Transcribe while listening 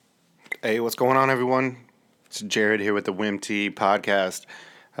Hey, what's going on, everyone? It's Jared here with the WIMT podcast.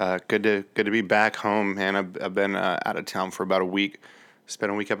 Good to be back home, man. I've been out of town for about a week.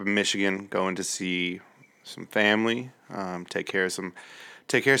 Spent a week up in Michigan, going to see some family. Take care of some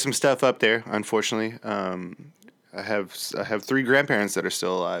stuff up there. Unfortunately, I have three grandparents that are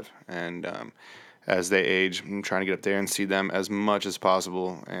still alive, and as they age, I'm trying to get up there and see them as much as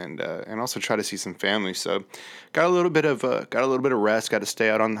possible, and also try to see some family. So, got a little bit of rest. Got to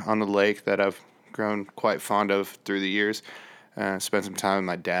stay out on the lake that I've grown quite fond of through the years. Spend some time with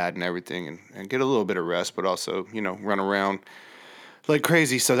my dad and everything, and get a little bit of rest, but also run around like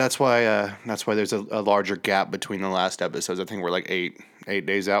crazy. So that's why there's a larger gap between the last episodes. I think we're like eight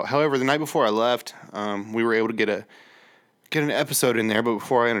days out. However, the night before I left, we were able to get an episode in there. But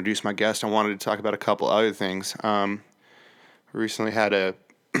before I introduce my guest, I wanted to talk about a couple other things. Recently had a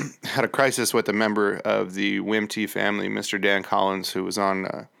had a crisis with a member of the WIMT family, Mr. Dan Collins, who was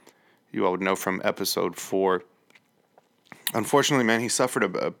on. You all would know from episode 4. Unfortunately, man, he suffered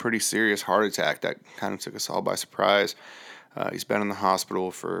a pretty serious heart attack that kind of took us all by surprise. He's been in the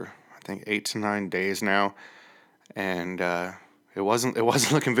hospital for I think 8 to 9 days now, and it wasn't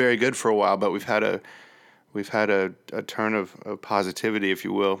looking very good for a while. But we've had a turn of positivity, if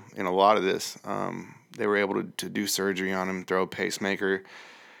you will, in a lot of this. They were able to do surgery on him, throw a pacemaker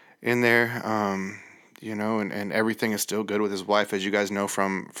in there, and everything is still good with his wife. As you guys know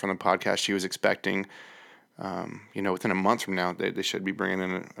from the podcast, she was expecting, within a month from now, they should be bringing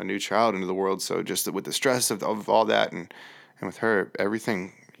in a new child into the world. So just with the stress of all that and with her,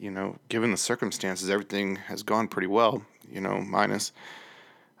 everything, given the circumstances, everything has gone pretty well, minus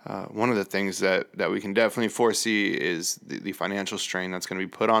one of the things that we can definitely foresee is the financial strain that's going to be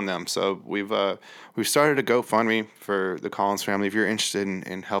put on them. So we've started a GoFundMe for the Collins family. If you're interested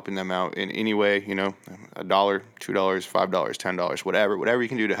in helping them out in any way, $1, $2, $5, $10, whatever you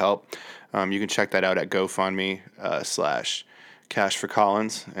can do to help, you can check that out at GoFundMe / Cash for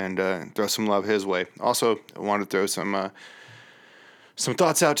Collins and throw some love his way. Also, I wanted to throw some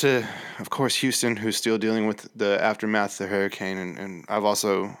thoughts out to, of course, Houston, who's still dealing with the aftermath of the hurricane. And I've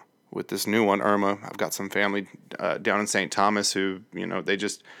also, with this new one, Irma, I've got some family down in St. Thomas who,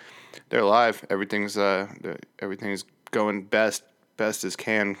 they're alive. Everything's going best as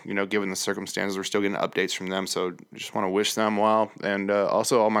can, given the circumstances. We're still getting updates from them. So just want to wish them well. And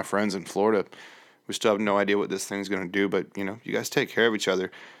also all my friends in Florida. We still have no idea what this thing's going to do. But, you guys take care of each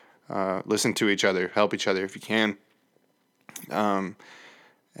other. Listen to each other. Help each other if you can.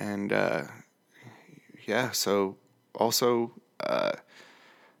 So also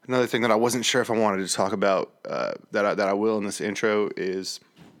another thing that I wasn't sure if I wanted to talk about that I will in this intro is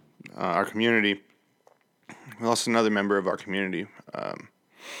our community. We lost another member of our community,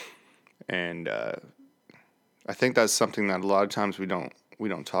 and I think that's something that a lot of times we don't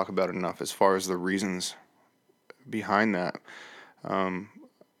talk about enough as far as the reasons behind that.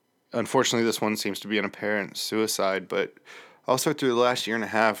 Unfortunately, this one seems to be an apparent suicide, but also through the last year and a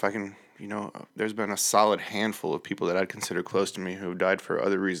half, there's been a solid handful of people that I'd consider close to me who have died for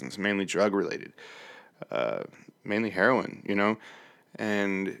other reasons, mainly drug related, mainly heroin,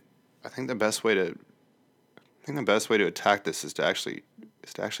 and I think the best way to attack this is to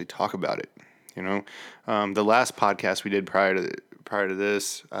actually talk about it, The last podcast we did prior to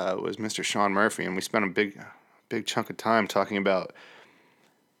this was Mr. Sean Murphy, and we spent a big chunk of time talking about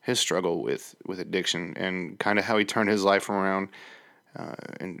his struggle with addiction and kind of how he turned his life around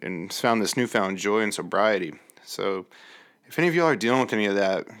and found this newfound joy in sobriety. So if any of y'all are dealing with any of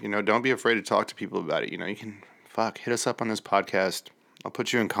that, don't be afraid to talk to people about it. You can hit us up on this podcast. I'll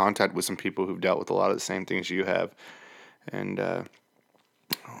put you in contact with some people who've dealt with a lot of the same things you have, and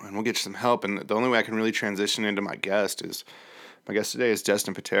we'll get you some help. And the only way I can really transition into my guest today is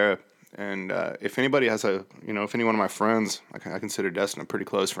Destin Patera. And if anybody has if any one of my friends, I consider Destin a pretty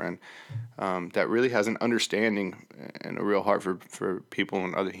close friend, that really has an understanding and a real heart for people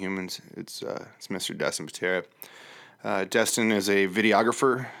and other humans, it's Mr. Destin Patera. Destin is a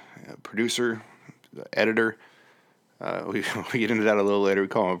videographer, producer, editor. We get into that a little later. We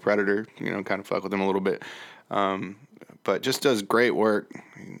call him a predator, kind of fuck with him a little bit. But just does great work.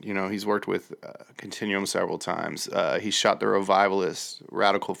 He's worked with Continuum several times. He shot The Revivalist,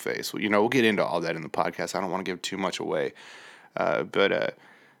 Radical Face. We'll get into all that in the podcast. I don't want to give too much away. But it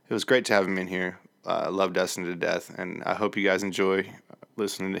was great to have him in here. I love Destin to death, and I hope you guys enjoy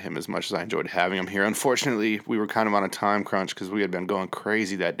listening to him as much as I enjoyed having him here. Unfortunately, we were kind of on a time crunch because we had been going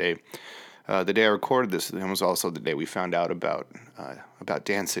crazy that day. The day I recorded this was also the day we found out about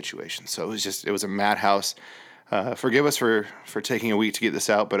Dan's situation. So it was a madhouse. Forgive us for taking a week to get this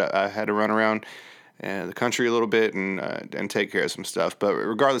out, but I had to run around the country a little bit and take care of some stuff. But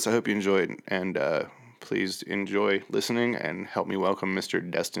regardless, I hope you enjoyed, and please enjoy listening and help me welcome Mr.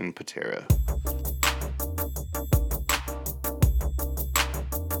 Destin Patera.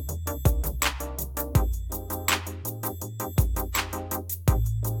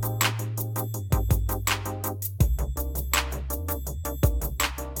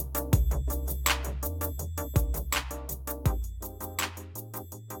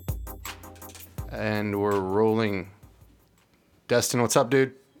 And we're rolling. Destin, what's up,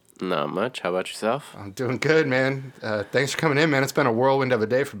 dude? Not much. How about yourself? I'm doing good, man. Thanks for coming in, man. It's been a whirlwind of a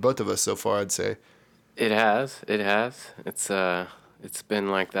day for both of us so far, I'd say. It has. It has. It's been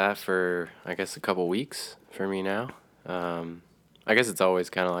like that for, I guess, a couple weeks for me now. I guess it's always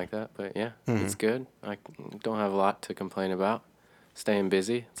kind of like that, but yeah, It's good. I don't have a lot to complain about. Staying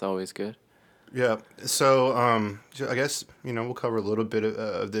busy, it's always good. Yeah. So, I guess, we'll cover a little bit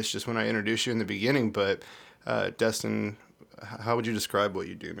of this just when I introduce you in the beginning, but, Destin, how would you describe what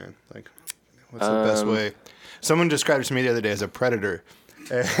you do, man? Like, what's the best way? Someone described it to me the other day as a predator,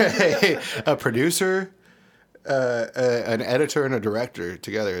 a producer, an editor, and a director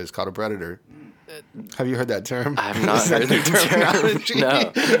together is called a predator. Have you heard that term? I have not heard that term. No.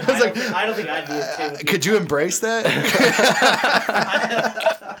 I was like, I don't think I'd be okay with could you embrace that?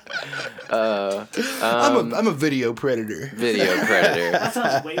 I'm a video predator. Video predator. That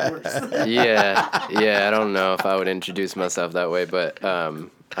sounds way worse. Yeah. I don't know if I would introduce myself that way, but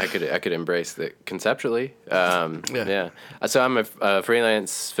I could embrace it conceptually. Yeah. So I'm a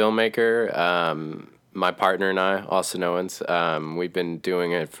freelance filmmaker. My partner and I, Austin Owens, we've been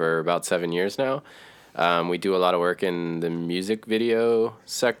doing it for about 7 years now. We do a lot of work in the music video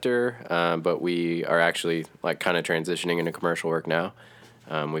sector, but we are actually like kind of transitioning into commercial work now.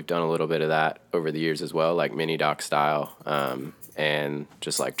 We've done a little bit of that over the years as well, like mini doc style, and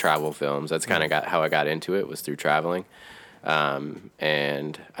just like travel films. That's kind of how I got into it, was through traveling.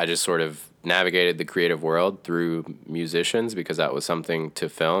 And I just sort of navigated the creative world through musicians because that was something to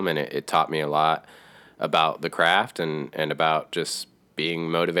film, and it taught me a lot about the craft and about just being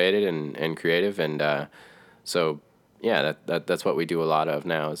motivated and creative. And so, yeah, that's what we do a lot of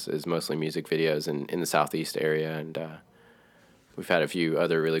now is mostly music videos in the Southeast area. And we've had a few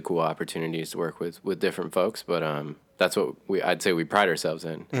other really cool opportunities to work with different folks, but that's what I'd say we pride ourselves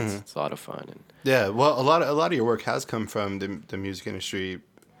in. It's a lot of fun. And yeah, well, a lot of your work has come from the music industry.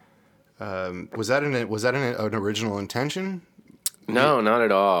 Was that an original intention? No, not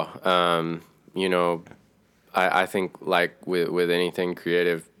at all. I think like with anything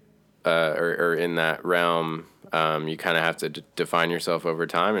creative or in that realm, you kind of have to define yourself over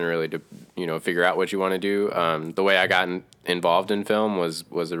time and really figure out what you want to do. The way I got involved in film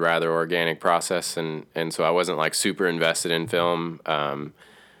was a rather organic process, and so I wasn't like super invested in film.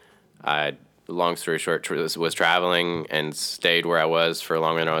 Long story short, was traveling and stayed where I was for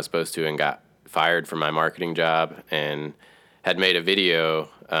longer than I was supposed to, and got fired from my marketing job, and had made a video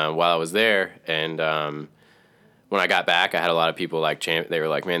while I was there. And when I got back, I had a lot of people they were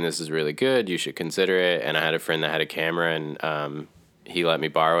like, man, this is really good, you should consider it. And I had a friend that had a camera, and he let me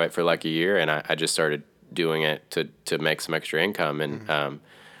borrow it for like a year, and I just started doing it to make some extra income. And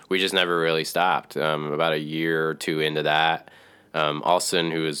we just never really stopped. About a year or two into that,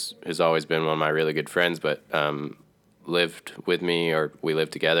 Austin, who has always been one of my really good friends, but lived with me, or we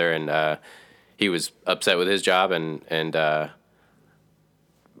lived together, and he was upset with his job, and I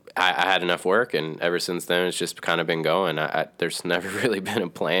had enough work, and ever since then it's just kind of been going. There's never really been a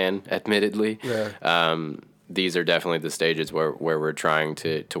plan, admittedly. Yeah. These are definitely the stages where we're trying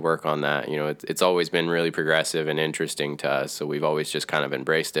to work on that. It's always been really progressive and interesting to us, so we've always just kind of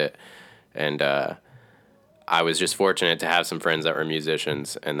embraced it. And I was just fortunate to have some friends that were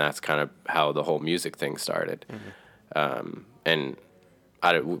musicians, and that's kind of how the whole music thing started. And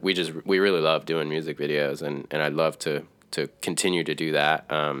we really love doing music videos, and I'd love to continue to do that.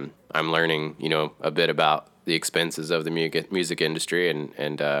 I'm learning, a bit about the expenses of the music industry,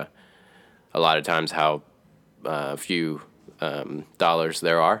 and a lot of times how few dollars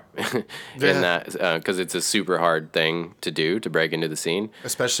there are in that, because it's a super hard thing to do, to break into the scene.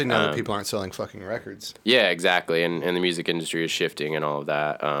 Especially now that people aren't selling fucking records. Yeah, exactly. And the music industry is shifting and all of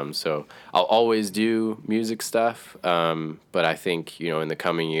that. So I'll always do music stuff. But I think, in the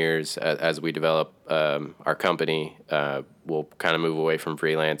coming years, as we develop our company, we'll kind of move away from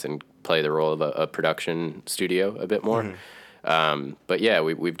freelance and play the role of a production studio a bit more. But yeah,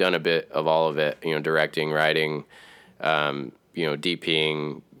 we've done a bit of all of it, directing, writing,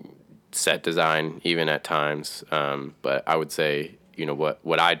 DPing, set design, even at times. But I would say,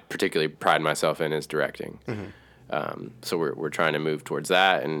 what I particularly pride myself in is directing. So we're trying to move towards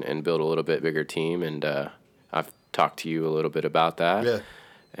that and build a little bit bigger team. And I've talked to you a little bit about that. Yeah.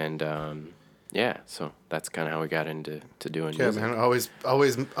 And so that's kind of how we got into doing Yeah, music. man.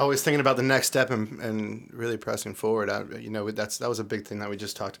 Always thinking about the next step and really pressing forward. That was a big thing that we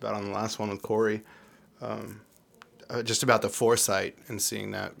just talked about on the last one with Corey. Just about the foresight and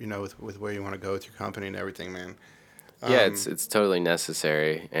seeing that, with where you want to go with your company and everything, man. Yeah, it's totally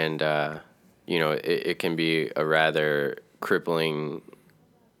necessary, and it can be a rather crippling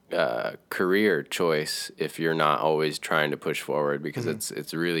career choice if you're not always trying to push forward, because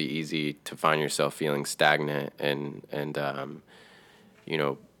it's really easy to find yourself feeling stagnant, and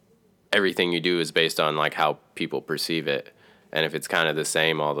everything you do is based on like how people perceive it. And if it's kind of the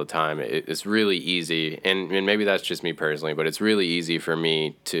same all the time, it's really easy. And maybe that's just me personally, but it's really easy for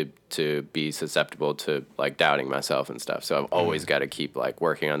me to be susceptible to like doubting myself and stuff. So I've always got to keep like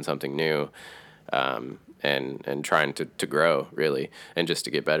working on something new, and trying to grow really, and just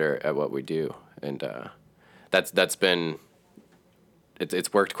to get better at what we do. And that's been,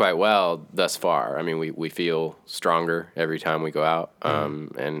 it's worked quite well thus far. I mean, we feel stronger every time we go out,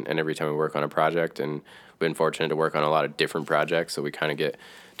 and every time we work on a project, and been fortunate to work on a lot of different projects, so we kind of get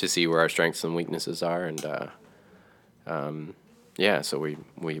to see where our strengths and weaknesses are, and so we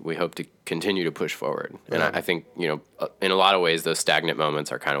hope to continue to push forward. And I think in a lot of ways those stagnant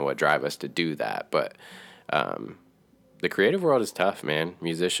moments are kind of what drive us to do that. But the creative world is tough, man.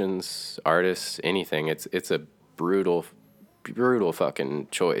 Musicians, artists, anything. It's a brutal fucking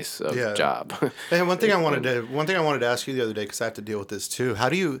choice of job. And one thing I wanted to ask you the other day, because I have to deal with this too. How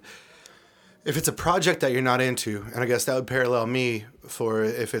do you, if it's a project that you're not into, and I guess that would parallel me for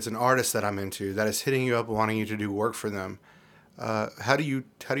if it's an artist that I'm into that is hitting you up wanting you to do work for them, how do you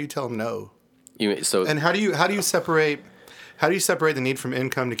tell them no? And how do you separate the need from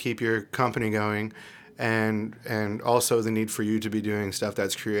income to keep your company going, and also the need for you to be doing stuff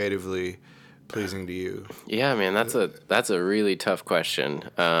that's creatively pleasing to you? Yeah, man, that's a really tough question.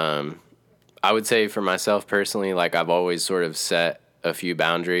 I would say for myself personally, like I've always sort of set a few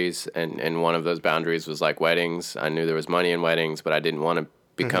boundaries, and one of those boundaries was like weddings. I knew there was money in weddings, but I didn't want to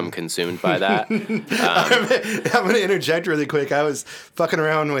become consumed by that. I'm going to interject really quick. I was fucking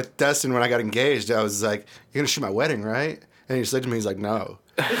around with Dustin when I got engaged. I was like, "You're going to shoot my wedding, right?" And he just looked at me. He's like, "No."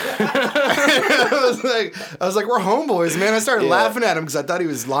 I was like, "We're homeboys, man." I started laughing at him because I thought he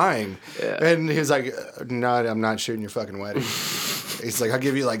was lying. Yeah. And he was like, "No, I'm not shooting your fucking wedding." He's like, "I'll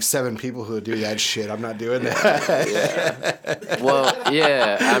give you like 7 people who would do that shit. I'm not doing that." Yeah. Well,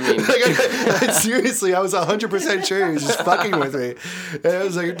 yeah, I mean... seriously, I was 100% sure he was just fucking with me. And I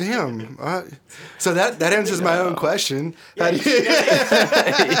was like, damn. So that answers my own question. How do you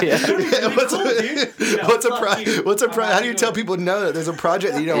tell people no that there's a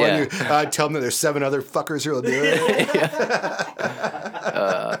project that you don't want to tell them that there's 7 other fuckers who will do it?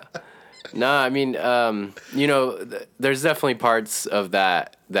 No, I mean, there's definitely parts of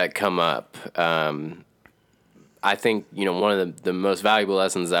that come up. I think, one of the most valuable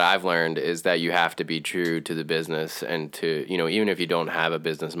lessons that I've learned is that you have to be true to the business, and to, even if you don't have a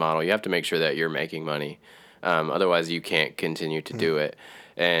business model, you have to make sure that you're making money. Otherwise, you can't continue to do it.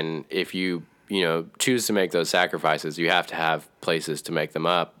 And if you, choose to make those sacrifices, you have to have places to make them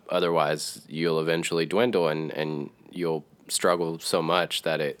up. Otherwise, you'll eventually dwindle, and you'll struggle so much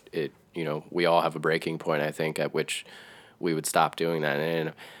that it we all have a breaking point, I think, at which we would stop doing that.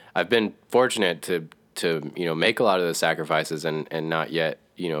 And I've been fortunate to make a lot of those sacrifices and not yet,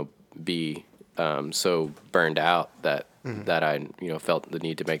 be so burned out that I, felt the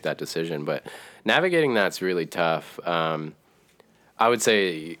need to make that decision. But navigating that's really tough. I would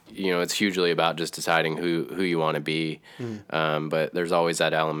say, it's hugely about just deciding who you want to be. But there's always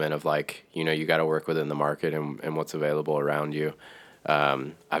that element of like, you got to work within the market and what's available around you.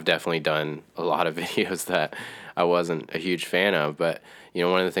 I've definitely done a lot of videos that I wasn't a huge fan of, but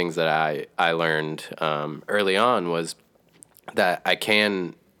one of the things that I learned early on was that I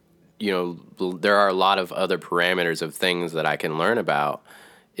can, there are a lot of other parameters of things that I can learn about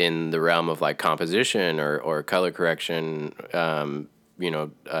in the realm of like composition or color correction,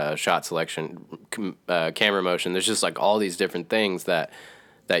 shot selection, camera motion. There's just like all these different things that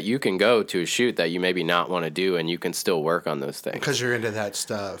you can go to a shoot that you maybe not want to do, and you can still work on those things. Because you're into that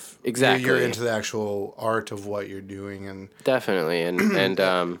stuff. Exactly. You're into the actual art of what you're doing. And definitely. And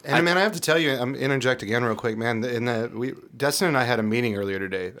man, I have to tell you, I'm interject again real quick, man. Destin and I had a meeting earlier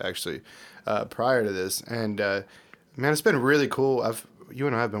today, actually, prior to this. And, man, it's been really cool. You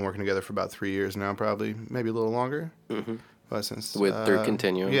and I have been working together for about 3 years now, probably. Maybe a little longer. Mm-hmm. Through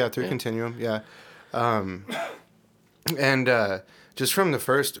Continuum. Yeah, through Continuum, yeah. And just from the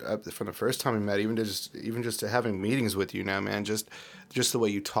first time we met, even just to having meetings with you now, man, just the way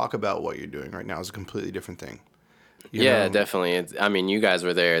you talk about what you're doing right now is a completely different thing. You Yeah, know? definitely. I mean, you guys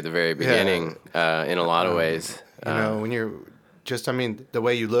were there at the very beginning in a lot of ways. You know, when you're just, I mean, the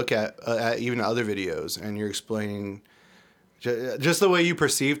way you look at even other videos and you're explaining just the way you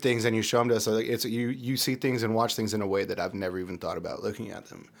perceive things and you show them to us, like it's you see things and watch things in a way that I've never even thought about looking at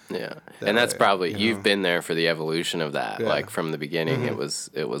them. Yeah, and that's way, probably you you've know? been there for the evolution of that. Yeah. Like from the beginning, it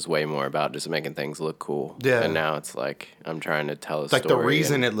was way more about just making things look cool. Yeah. and now it's like I'm trying to tell a Like story. the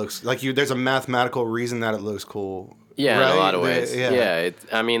reason and- it looks like there's a mathematical reason that it looks cool. Yeah, right? in a lot of ways. Yeah. Yeah,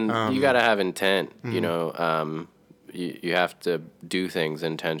 I mean, you got to have intent. You know, you have to do things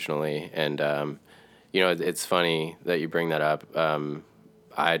intentionally, and you know, it's funny that you bring that up.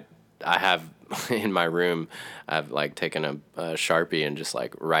 I have in my room, I've like taken a Sharpie and just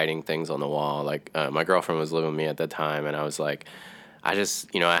like writing things on the wall. Like my girlfriend was living with me at the time, and I was like, I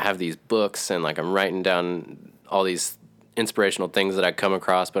just, you know, I have these books and like I'm writing down all these inspirational things that I come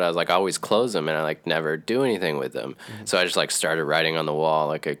across, but I was like, I always close them and I like never do anything with them. So I just like started writing on the wall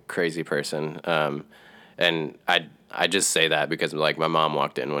like a crazy person. And I just say that because like my mom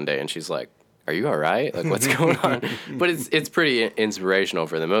walked in one day and she's like, are you all right? Like, what's going on? But it's pretty inspirational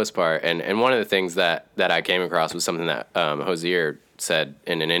for the most part. And one of the things that I came across was something that Hosier said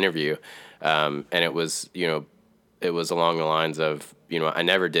in an interview. And it was, you know, it was along the lines of, you know, I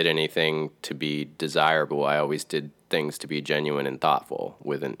never did anything to be desirable. I always did things to be genuine and thoughtful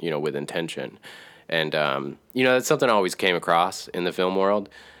with intention. And, you know, that's something I always came across in the film world.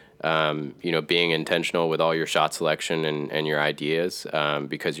 You know, being intentional with all your shot selection and your ideas,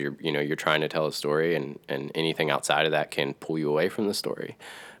 because you're trying to tell a story, and anything outside of that can pull you away from the story.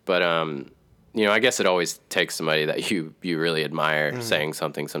 But you know, I guess it always takes somebody that you really admire saying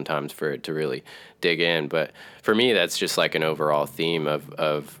something sometimes for it to really dig in. But for me, that's just like an overall theme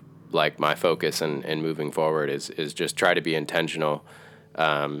of like my focus and moving forward is just try to be intentional,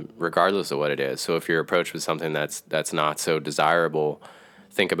 regardless of what it is. So if you're approached with something that's not so desirable,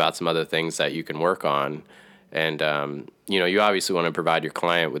 think about some other things that you can work on. And, you know, you obviously want to provide your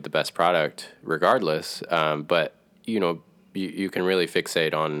client with the best product regardless. But, you know, you can really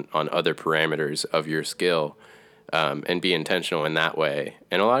fixate on other parameters of your skill, and be intentional in that way.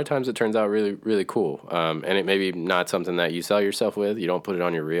 And a lot of times it turns out really, really cool. And it may be not something that you sell yourself with. You don't put it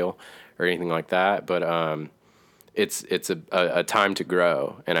on your reel or anything like that. But, it's a time to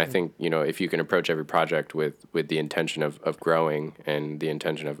grow. And I think, you know, if you can approach every project with the intention of growing and the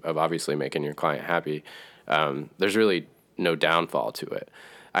intention of obviously making your client happy, there's really no downfall to it.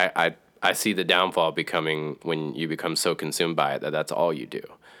 I see the downfall becoming when you become so consumed by it that that's all you do.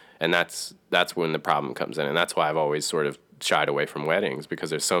 And that's when the problem comes in. And that's why I've always sort of shied away from weddings, because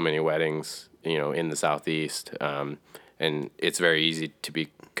there's so many weddings, you know, in the Southeast. And it's very easy to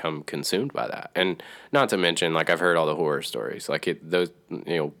become consumed by that. And not to mention, like, I've heard all the horror stories. Like, those,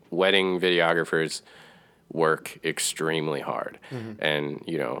 you know, wedding videographers work extremely hard. And,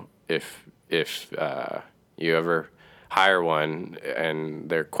 you know, if you ever hire one and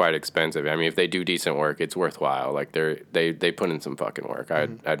they're quite expensive, I mean, if they do decent work, it's worthwhile. Like, they put in some fucking work. I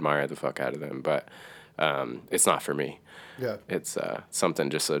admire the fuck out of them. But it's not for me. Yeah. It's something,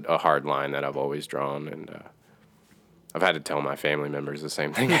 just a hard line that I've always drawn. And I've had to tell my family members the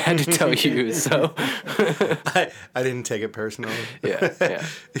same thing I had to tell you, so. I didn't take it personally. Yeah.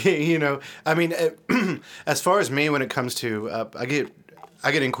 You know, I mean, as far as me, when it comes to, I get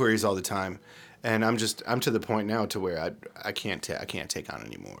inquiries all the time, and I'm to the point now to where I can't take on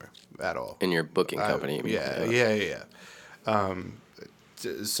anymore at all. In your booking company, you mean? Yeah.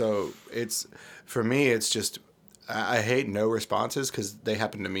 So it's, for me, it's just, I hate no responses, because they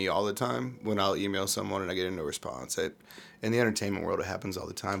happen to me all the time. When I'll email someone and I get a no response, in the entertainment world it happens all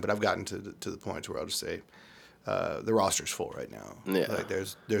the time. But I've gotten to the point where I'll just say, the roster's full right now. Yeah. Like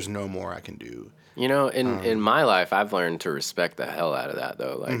there's no more I can do. You know, in my life, I've learned to respect the hell out of that,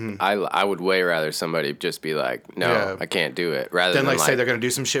 though. Like, I would way rather somebody just be like, no, Yeah. I can't do it, rather Then than say they're gonna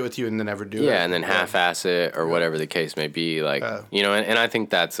do some shit with you and then never do it. yeah, and then half-ass it or whatever the case may be. Like, you know, and I think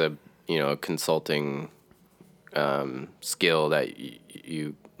that's a consulting skill that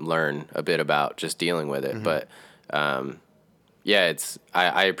you learn a bit about just dealing with it. But yeah,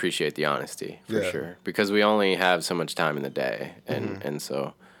 I appreciate the honesty for sure, because we only have so much time in the day, and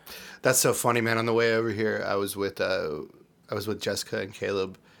so That's so funny, man. On the way over here, I was with Jessica and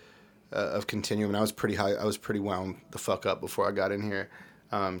Caleb of Continuum, and I was pretty wound the fuck up before I got in here,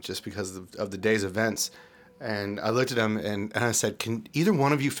 just because of the day's events. And I looked at him and I said, "Can either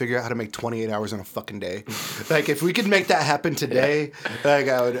one of you figure out how to make 28 hours in a fucking day? Like, if we could make that happen today, like,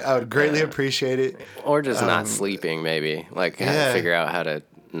 I would greatly appreciate it." Or just not sleeping, maybe. Like, figure out how to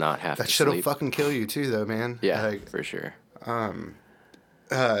not have to That shit'll sleep. fucking kill you too, though, man. Yeah, Like, for sure.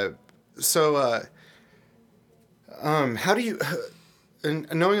 so, how do you,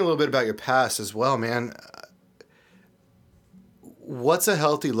 and knowing a little bit about your past as well, man, what's a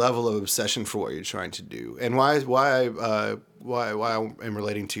healthy level of obsession for what you're trying to do? And why I'm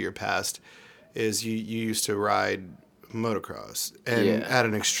relating to your past is you used to ride motocross and at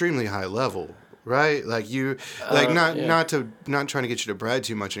an extremely high level, right? Like you, like not trying to get you to brag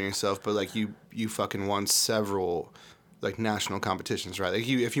too much on yourself, but like you fucking won several like national competitions, right? Like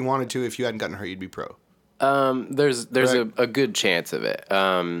if you wanted to, if you hadn't gotten hurt, you'd be pro. There's Right. a good chance of it.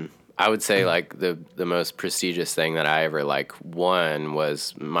 I would say like the most prestigious thing that I ever like won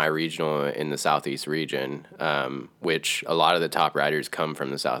was my regional in the Southeast region, which a lot of the top riders come from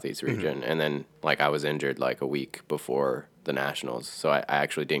the Southeast region. And then like I was injured like a week before the nationals, so I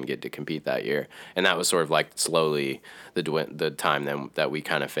actually didn't get to compete that year. And that was sort of like slowly the time that we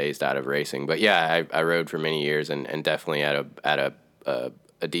kind of phased out of racing. But yeah, I rode for many years and definitely at a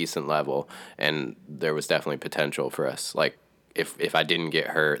decent level, and there was definitely potential for us. Like if I didn't get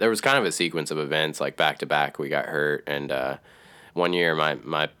hurt, there was kind of a sequence of events like back to back. We got hurt, and one year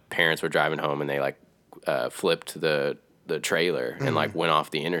my parents were driving home and they like flipped the trailer and like went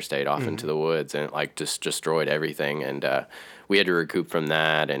off the interstate off into the woods and like just destroyed everything, and we had to recoup from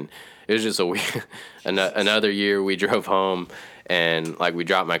that. And it was just a weird another year we drove home and like we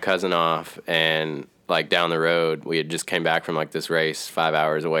dropped my cousin off, and like down the road we had just came back from like this race 5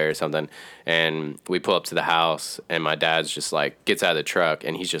 hours away or something, and we pull up to the house and my dad's just like gets out of the truck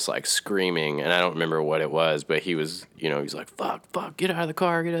and he's just like screaming, and I don't remember what it was, but he was, he's like fuck get out of the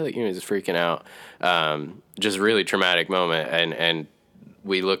car, get out of the, just freaking out. Just really traumatic moment, and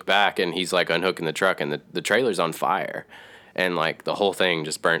we look back and he's like unhooking the truck and the trailer's on fire, and like the whole thing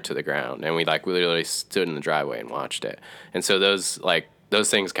just burnt to the ground, and we literally stood in the driveway and watched it. And so those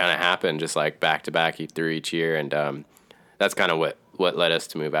things kind of happen just like back to back through each year, and that's kind of what led us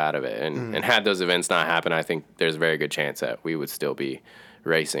to move out of it. And had those events not happen, I think there's a very good chance that we would still be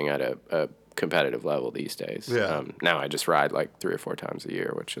racing at a competitive level these days. Yeah. Now I just ride like 3 or 4 times a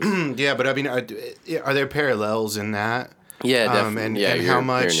year, which is Yeah, but I mean, are there parallels in that? yeah, definitely. And Your how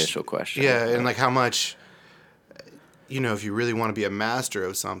much? your initial question. Yeah, and like how much? If you really want to be a master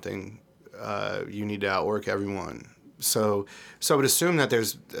of something, you need to outwork everyone. So I would assume that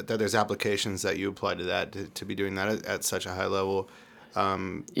there's applications that you apply to that to be doing that at such a high level.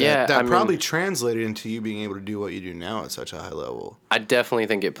 That probably translated into you being able to do what you do now at such a high level. I definitely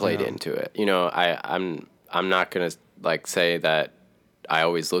think it played into it. I'm not gonna like say that I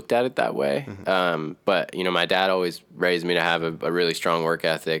always looked at it that way. But my dad always raised me to have a really strong work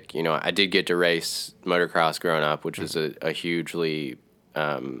ethic. I did get to race motocross growing up, which was a hugely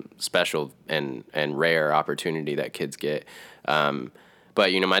special and rare opportunity that kids get. But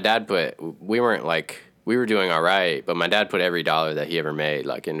my dad we were doing all right, but my dad put every dollar that he ever made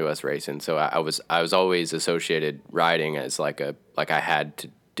like into us racing. So I was always associated riding as like I had to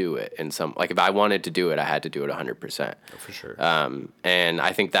do it in some, like if I wanted to do it, I had to do it 100%. For sure. And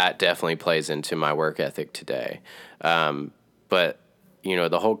I think that definitely plays into my work ethic today. But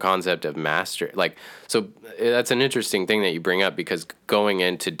the whole concept of so that's an interesting thing that you bring up, because going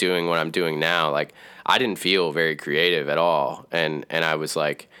into doing what I'm doing now, like I didn't feel very creative at all. And I was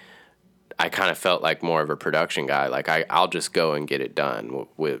like, I kind of felt like more of a production guy. Like I'll just go and get it done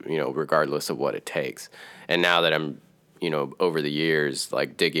with regardless of what it takes. And now that I'm, over the years,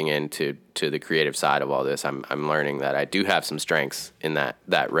 like digging into the creative side of all this, I'm learning that I do have some strengths in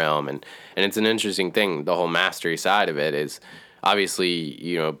that realm. And it's an interesting thing. The whole mastery side of it is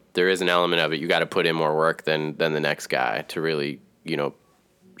obviously, there is an element of it. You got to put in more work than the next guy to really,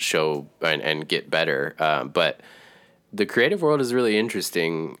 show and get better. But the creative world is really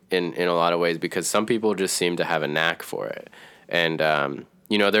interesting in a lot of ways, because some people just seem to have a knack for it. And,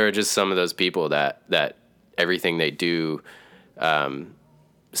 there are just some of those people that everything they do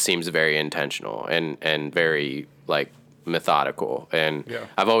seems very intentional and very like methodical. And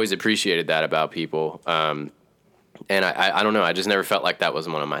I've always appreciated that about people. And I don't know, I just never felt like that was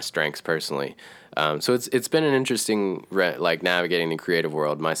one of my strengths personally. So it's been an interesting like navigating the creative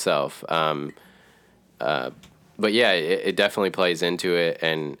world myself. But yeah, it definitely plays into it,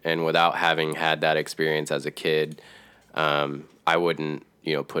 and without having had that experience as a kid, I wouldn't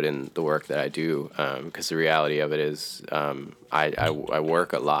put in the work that I do, because the reality of it is I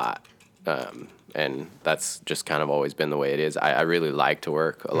work a lot, and that's just kind of always been the way it is. I really like to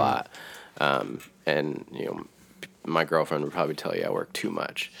work a lot, And my girlfriend would probably tell you I work too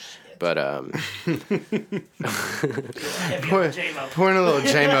much. But pouring a little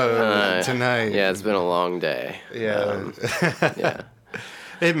JMO tonight. yeah, it's been a long day. Yeah. Yeah.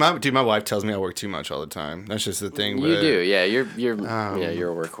 My wife tells me I work too much all the time. That's just the thing. You do, yeah. You're a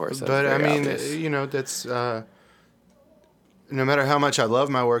workhorse. That's But I very mean, obvious. that's no matter how much I love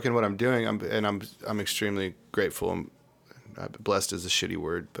my work and what I'm doing, I'm extremely grateful. Blessed is a shitty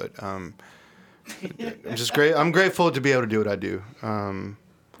word, but I'm just great. I'm grateful to be able to do what I do.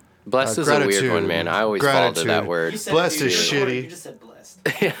 Blessed is a weird gratitude. one, man. I always fall to that word. You said Blessed is beautiful. shitty. You just said blessed.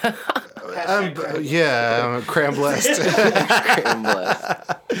 I'm cram blessed. I'm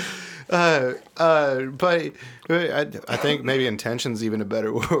blessed. But I think maybe intention's even a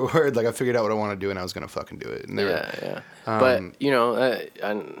better word. Like I figured out what I want to do and I was gonna fucking do it. And Yeah. But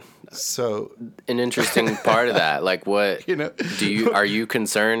so an interesting part of that, like what are you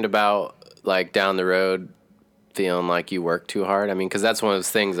concerned about, like down the road, feeling like you work too hard? I mean, because that's one of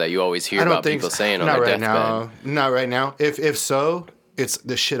those things that you always hear about people saying on their deathbed. Not right now. If so, it's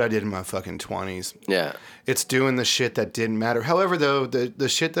the shit I did in my fucking 20s. Yeah. It's doing the shit that didn't matter. However, though, the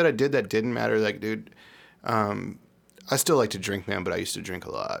shit that I did that didn't matter, like, dude, I still like to drink, man, but I used to drink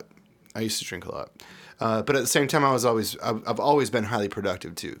a lot. But at the same time, I've always been highly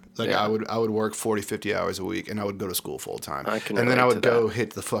productive too. Like Yeah. I would work 40, 50 hours a week, and I would go to school full time. I And then I would go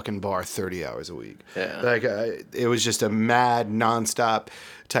hit the fucking bar 30 hours a week. Yeah. Like it was just a mad, nonstop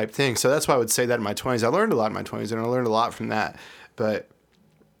type thing. So that's why I would say that in my 20s. I learned a lot in my 20s, and I learned a lot from that. But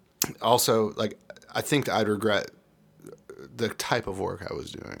also, like, I think I'd regret the type of work I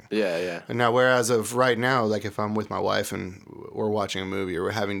was doing. Yeah. And now, whereas of right now, like if I'm with my wife and we're watching a movie or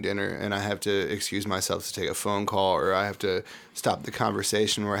we're having dinner and I have to excuse myself to take a phone call or I have to stop the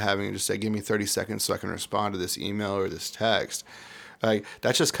conversation we're having and just say, give me 30 seconds so I can respond to this email or this text. Like,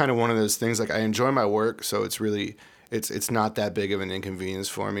 that's just kind of one of those things. Like, I enjoy my work, so it's really, it's not that big of an inconvenience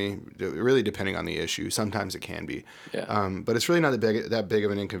for me, really depending on the issue. Sometimes it can be. Yeah. But it's really not that big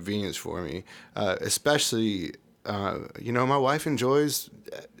of an inconvenience for me, especially... my wife enjoys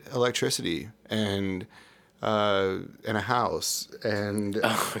electricity and a house and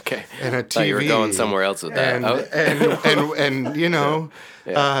Okay. and a TV. Thought you were going somewhere else with that. And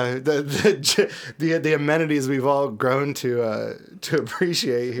the amenities we've all grown to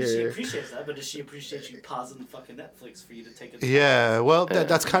appreciate She here. appreciates that, but does she appreciate you pausing fucking Netflix for you to take a Yeah, well,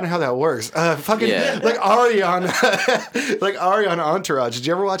 that's kind of how that works. Yeah. Like Ari on Entourage. Did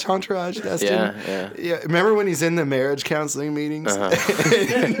you ever watch Entourage, Dustin? Yeah. Remember when he's in the marriage counseling meetings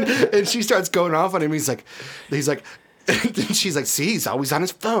and she starts going off on him? He's like, she's like, see, he's always on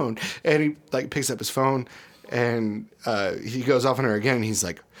his phone, and he like picks up his phone and he goes off on her again, and he's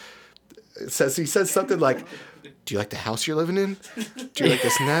like, he says something like, do you like the house you're living in? Do you like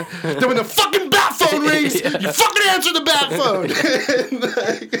this and that? Then when the fucking bat phone rings, you fucking answer the bat phone.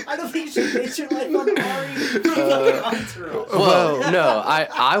 I don't think you should base your life on Ari from fucking Entourage. Well, no,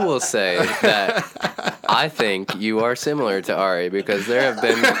 I will say that I think you are similar to Ari, because there have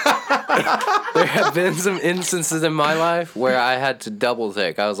been some instances in my life where I had to double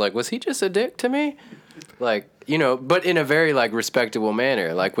take. I was like, was he just a dick to me? Like, but in a very like respectable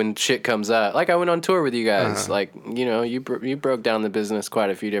manner. Like when shit comes up, like I went on tour with you guys. Like, you broke down the business quite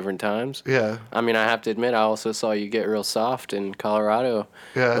a few different times. Yeah. I mean, I have to admit, I also saw you get real soft in Colorado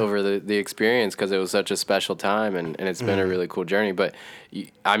over the experience, because it was such a special time, and it's been a really cool journey. But you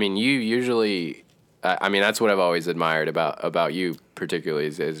usually, that's what I've always admired about you particularly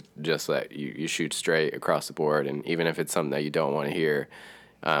is just that you shoot straight across the board, and even if it's something that you don't want to hear,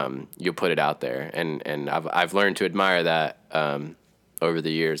 you'll put it out there, and I've learned to admire that over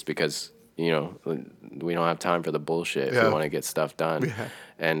the years, because we don't have time for the bullshit if we want to get stuff done,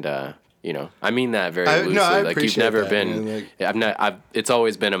 and I mean that very loosely. I like you've appreciate never that, been. man. It's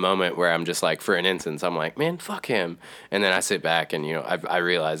always been a moment where I'm just like, for an instance, I'm like, man, fuck him, and then I sit back and I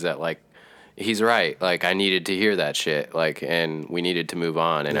realize that like, he's right. Like I needed to hear that shit. Like, and we needed to move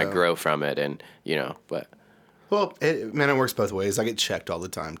on, and I grow from it, and but. Well, it works both ways. I get checked all the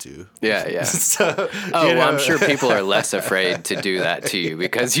time too. Yeah. So, well, I'm sure people are less afraid to do that to you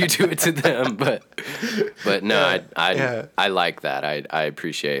because you do it to them. But no, I like that. I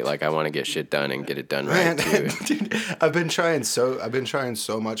appreciate, like, I want to get shit done and get it done right too. Dude, I've been trying so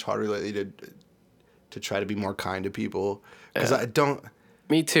much harder lately to try to be more kind to people, because I don't.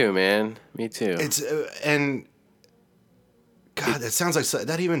 Me too, man. Me too. It's and God,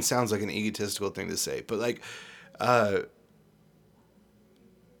 that even sounds like an egotistical thing to say, but like.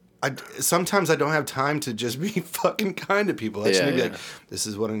 sometimes I don't have time to just be fucking kind to people. I just need to be like, this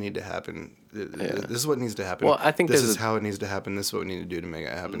is what I need to happen. This is what needs to happen. Well, I think this is how it needs to happen. This is what we need to do to make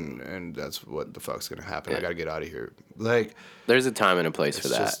it happen, and that's what the fuck's gonna happen. I gotta get out of here. Like, there's a time and a place for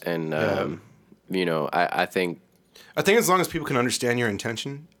that, just- and you know, I think as long as people can understand your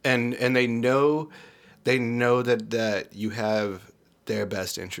intention and they know that you have their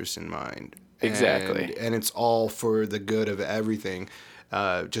best interest in mind. Exactly. And it's all for the good of everything.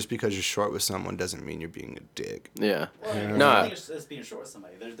 Just because you're short with someone doesn't mean you're being a dick. Yeah. Well, No. I think it's being short with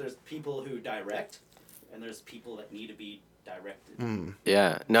somebody. There's people who direct, and there's people that need to be directed.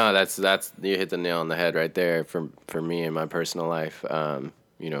 Yeah, no, that's you hit the nail on the head right there. For me in my personal life,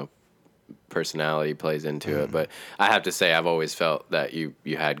 you know, personality plays into it. But I have to say, I've always felt that you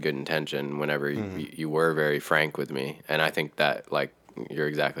had good intention whenever you were very frank with me, and I think that like you're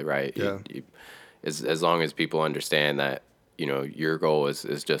exactly right. Yeah. As long as people understand that, you know, your goal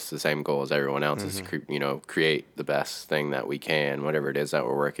is just the same goal as everyone else's. You know, create the best thing that we can, whatever it is that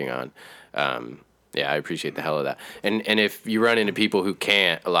we're working on. Yeah, I appreciate the hell of that. And if you run into people who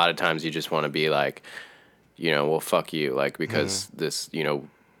can't, a lot of times you just want to be like, you know, well, fuck you, like, because this, you know,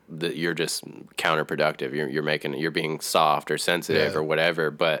 you're just counterproductive. You're being soft or sensitive or whatever.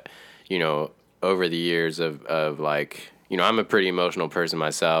 But, you know, over the years of like, you know, I'm a pretty emotional person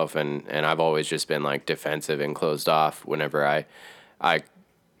myself, and I've always just been like defensive and closed off whenever I,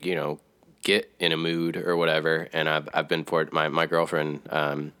 you know, get in a mood or whatever. And I've been my girlfriend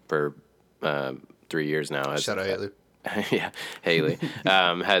for 3 years now. Shout out Haley. Yeah, Haley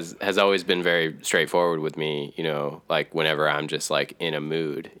has always been very straightforward with me, you know, like whenever I'm just like in a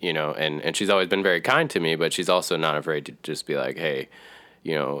mood, you know, and she's always been very kind to me, but she's also not afraid to just be like, hey,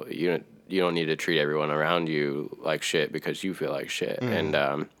 you know, you don't need to treat everyone around you like shit because you feel like shit. And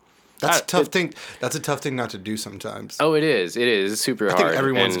That's a tough thing. That's a tough thing not to do sometimes. Oh, it is. It's super hard. I think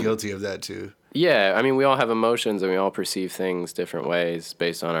everyone's and, guilty of that too. Yeah, I mean, we all have emotions and we all perceive things different ways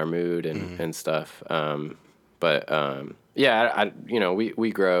based on our mood and stuff. Yeah, you know,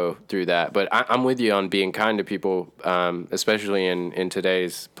 we grow through that. But I'm with you on being kind to people, especially in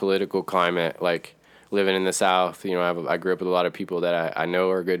today's political climate. Like living in the South, you know, I grew up with a lot of people that I know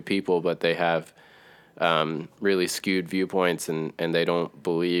are good people, but they have really skewed viewpoints and they don't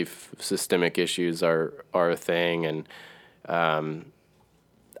believe systemic issues are a thing. And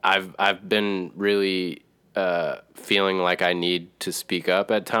I've been really feeling like I need to speak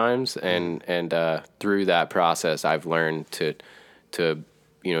up at times, and through that process, I've learned to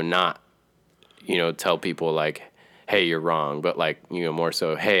you know, not, you know, tell people like, hey, you're wrong, but like, you know, more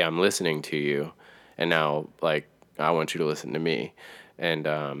so, hey, I'm listening to you, and now like I want you to listen to me, and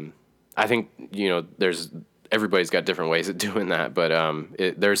I think, you know, everybody's got different ways of doing that, but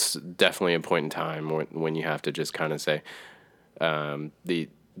there's definitely a point in time when you have to just kind of say,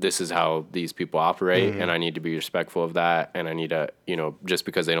 this is how these people operate, and I need to be respectful of that, and I need to, you know, just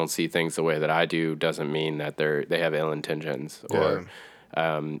because they don't see things the way that I do doesn't mean that they have ill intentions, or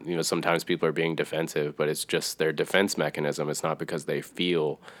you know, sometimes people are being defensive, but it's just their defense mechanism. It's not because they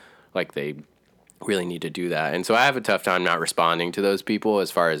feel like they really need to do that. And so I have a tough time not responding to those people, as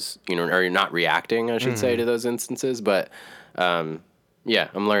far as, you know, or not reacting, I should say, to those instances, but yeah,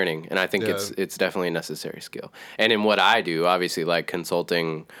 I'm learning, and I think it's definitely a necessary skill. And in what I do, obviously, like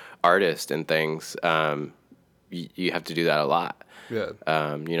consulting artists and things, you have to do that a lot. Yeah.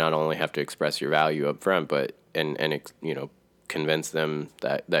 You not only have to express your value up front, but and you know, convince them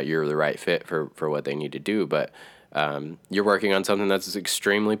that you're the right fit for what they need to do, but you're working on something that's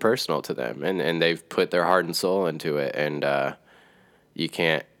extremely personal to them, and they've put their heart and soul into it, and you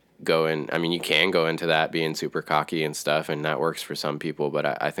can't go in. I mean, you can go into that being super cocky and stuff, and that works for some people.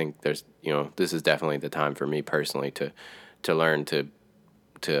 But I think there's, you know, this is definitely the time for me personally to learn to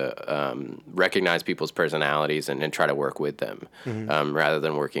recognize people's personalities and try to work with them, rather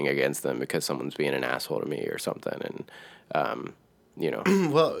than working against them because someone's being an asshole to me or something. And you know,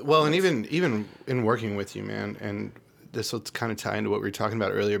 well, and even in working with you, man, and this will kind of tie into what we were talking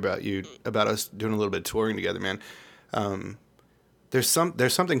about earlier about us doing a little bit of touring together, man. There's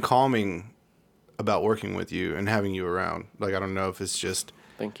something calming about working with you and having you around. Like, I don't know if it's just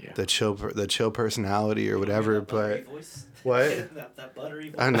thank you, the chill personality or whatever, but Voice. what? that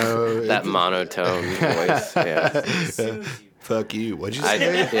buttery voice. I know that monotone voice. Yeah. Fuck you. What'd you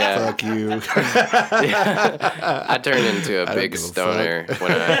say? Fuck you. I turned into a big stoner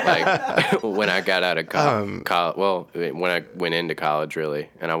when I got out of college. Well, when I went into college, really,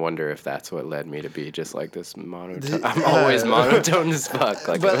 and I wonder if that's what led me to be just like this monotone. I'm always monotone as fuck.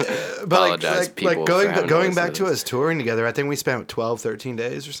 Like, apologize, people. Like going back to us touring together, I think we spent 12, 13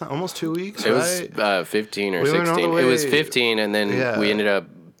 days or something, almost 2 weeks. It right? was 15 or 16. It was 15, and then we ended up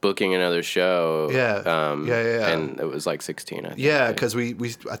booking another show. Yeah. Yeah. And it was like 16. I think. Yeah, because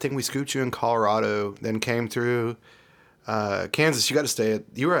I think we scooped you in Colorado, then came through Kansas. You got to stay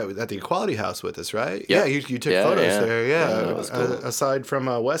you were at the Equality House with us, right? Yeah. Yeah, you took photos there. Yeah, that was cool. Aside from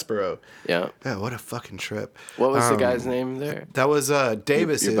Westboro. Yeah. Yeah, what a fucking trip. What was the guy's name there? That was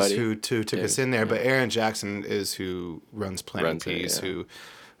Davis Your is buddy? who took us in there, but Aaron Jackson is who runs Planning Peas, who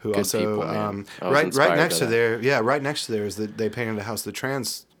Good also people, man. I was right inspired next by to that. there. Yeah, right next to there is that they painted the house the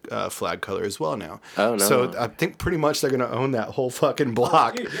trans flag color as well now. Oh, no. So I think pretty much they're gonna own that whole fucking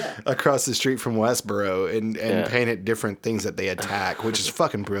block dude, yeah. across the street from Westboro and paint it different things that they attack, which is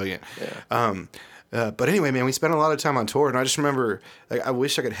fucking brilliant. But anyway, man, we spent a lot of time on tour, and I just remember, like, I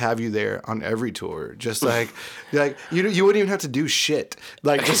wish I could have you there on every tour. Just like you wouldn't even have to do shit,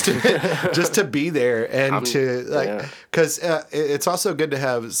 like just to be there and because it's also good to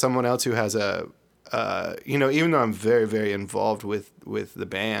have someone else who has a, even though I'm very, very involved with the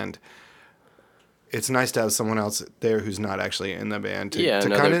band, it's nice to have someone else there who's not actually in the band to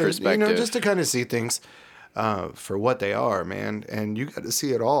another kind of, perspective. just to kind of see things for what they are, man. And you got to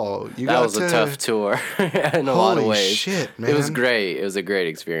see it all. That was a tough tour in a lot of ways. Holy shit, man. It was great. It was a great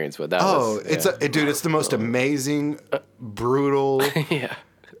experience. But that was... It's the most amazing, brutal,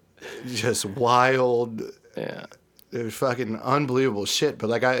 just wild, fucking unbelievable shit. But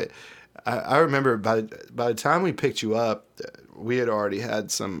like I remember by the time we picked you up, we had already had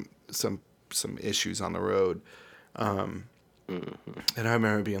some issues on the road. And I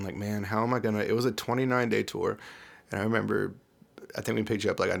remember being like, man, how am I going to... It was a 29-day tour. And I remember, I think we picked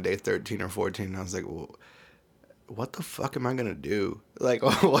you up like on day 13 or 14. And I was like, well, what the fuck am I going to do? Like,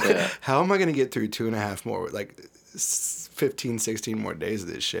 how am I going to get through 2.5 more, like 15, 16 more days of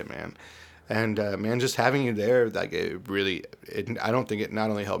this shit, man? And, man, just having you there, like, I don't think it not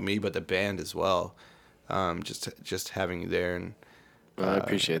only helped me, but the band as well. Just having you there. And I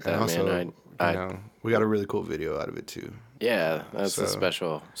appreciate that, also, man. We got a really cool video out of it, too. Yeah, that's a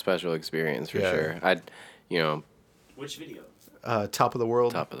special experience for sure. Which video? Top of the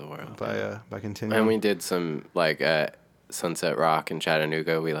World. Top of the World. By Continuum. And we did some, like, at Sunset Rock in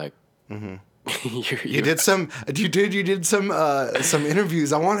Chattanooga, we, like... Mm-hmm. You did some interviews.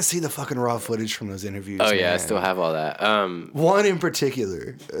 I want to see the fucking raw footage from those interviews. Oh, yeah, man. I still have all that. One in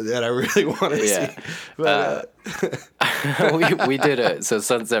particular that I really want to see. But, we did so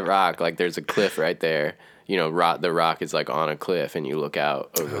Sunset Rock, like, there's a cliff right there. You know, the rock is, like, on a cliff, and you look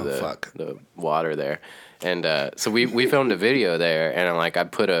out over the water there. And so we filmed a video there, and I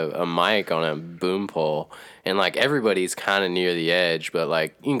put a mic on a boom pole, and like everybody's kind of near the edge, but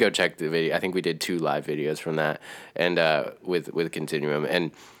like you can go check the video. I think we did 2 live videos from that, and with Continuum,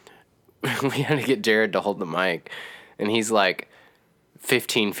 and we had to get Jared to hold the mic, and he's like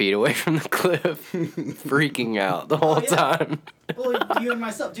 15 feet away from the cliff, freaking out the whole time. Well, you and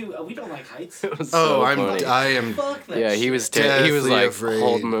myself, dude, we don't like heights. It was so funny. I am. Fuck that Yeah, shit. he was Deathly like afraid.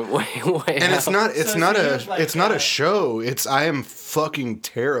 holding it way And out. it's not a show. I am fucking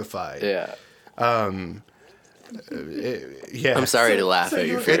terrified. Yeah. Yeah. I'm sorry to laugh at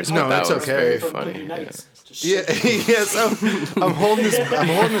your fears. no, but that it's was okay. Very funny. Yeah, yes. I'm holding this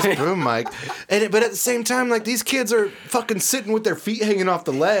boom mic, but at the same time, like these kids are fucking sitting with their feet hanging off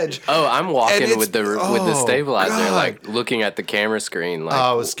the ledge. Oh, I'm walking And with the stabilizer, God. like looking at the camera screen, like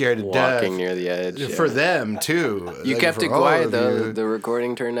I was scared to death. walking near the edge. For them too. You Like, kept for it all quiet of though. you. The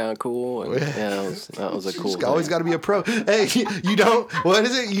recording turned out cool. And, that was a cool. You always got to be a pro. Hey, you don't. What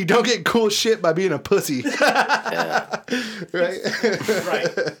is it? You don't get cool shit by being a pussy. Yeah. Right. Right.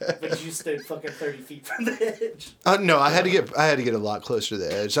 But you stood fucking 30 feet from the edge. No, I had to get a lot closer to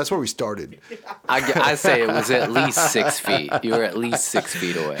the edge. That's where we started. I say it was at least 6 feet. You were at least 6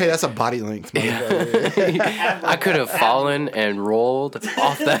 feet away. Hey, that's a body length. motherfucker. I could have fallen and rolled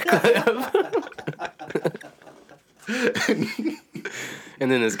off that cliff. And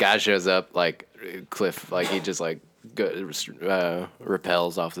then this guy shows up, like Cliff, like he just like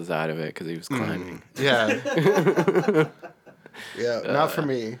repels off the side of it because he was climbing. Yeah. Yeah, not for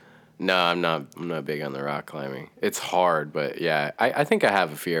me. No, I'm not big on the rock climbing. It's hard, but yeah, I think I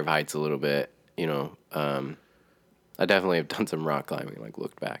have a fear of heights a little bit. You know, I definitely have done some rock climbing. Like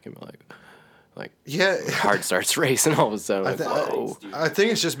looked back and been like Yeah. heart starts racing all of a sudden. Like, whoa. I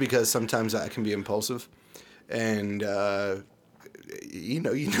think it's just because sometimes I can be impulsive, and you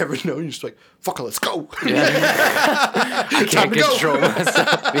never know. You're just like, fuck it, let's go. I can't to go. control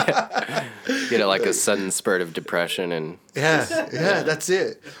myself. Yeah. Get like a sudden spurt of depression and Yeah, that's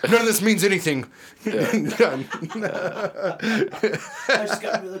it. None of this means anything. None. I just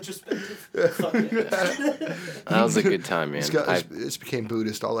got real introspective. Fuck it. that was a good time, man. It's became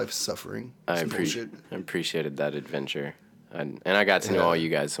Buddhist. All life is suffering. I Some bullshit. appreciated that adventure. and I got to know all you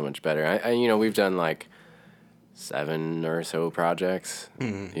guys so much better. I you know, we've done like 7 or so projects,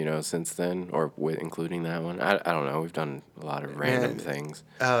 you know, since then, or including that one. I don't know. We've done a lot of random things.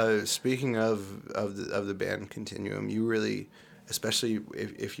 Speaking of the band Continuum, you really, especially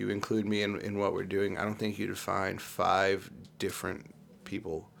if you include me in what we're doing, I don't think you'd find 5 different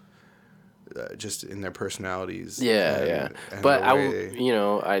people, just in their personalities. And but you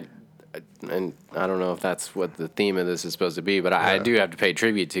know, and I don't know if that's what the theme of this is supposed to be, but I do have to pay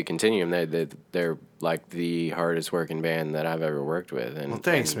tribute to Continuum. They're like the hardest working band that I've ever worked with. And well,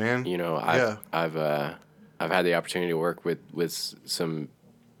 thanks, and, man. You know, I've had the opportunity to work with some,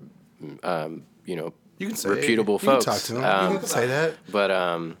 you know, you can say reputable You folks. can talk to them. You can say that. But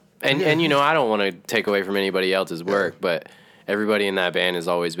and you know, I don't want to take away from anybody else's work, but everybody in that band has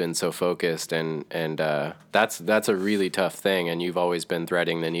always been so focused, and that's a really tough thing. And you've always been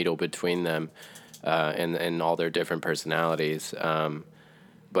threading the needle between them, and all their different personalities.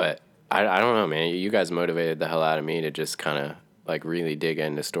 But I don't know, man. You guys motivated the hell out of me to just kind of like really dig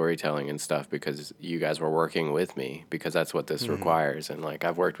into storytelling and stuff, because you guys were working with me, because that's what this requires. And like,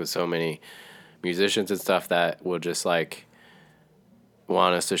 I've worked with so many musicians and stuff that will just like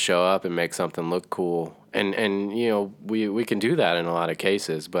want us to show up and make something look cool, and you know, we can do that in a lot of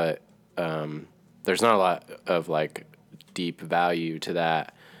cases, but there's not a lot of like deep value to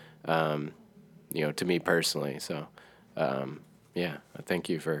that, you know, to me personally. So yeah, thank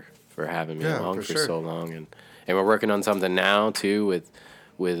you for having me along for so long, and we're working on something now too with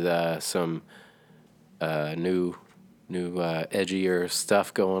some new edgier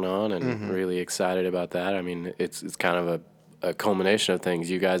stuff going on, and really excited about that. I mean, it's kind of a culmination of things.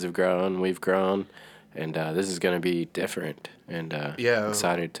 You guys have grown, we've grown, and this is going to be different, and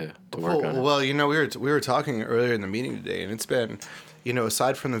excited to work on it. Well, you know, we were talking earlier in the meeting today, and it's been, you know,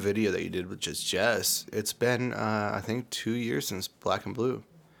 aside from the video that you did with just Jess, it's been I think 2 years since Black and Blue.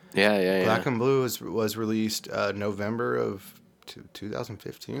 Yeah. Black and Blue was released November of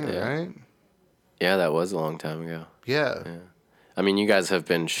 2015, right? Yeah, that was a long time ago. Yeah. I mean, you guys have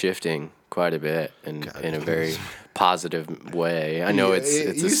been shifting quite a bit in a very positive way. I know it's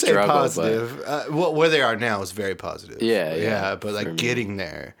a struggle, positive. but where they are now is very positive. Yeah. But like getting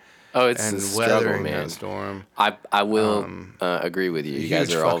there. Oh, it's and a struggle, weathering man. that storm. I will agree with you. You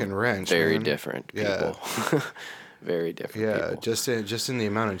guys are all very different people. Very different people. Just in the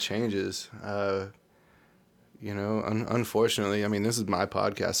amount of changes. You know, unfortunately, I mean, this is my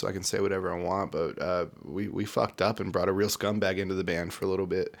podcast, so I can say whatever I want, but we fucked up and brought a real scumbag into the band for a little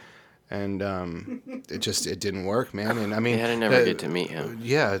bit. And it didn't work, man. And I mean, I never get to meet him.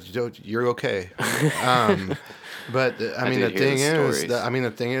 Yeah, you're okay. But I mean,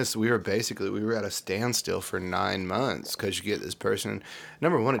 the thing is, we were at a standstill for 9 months, because you get this person.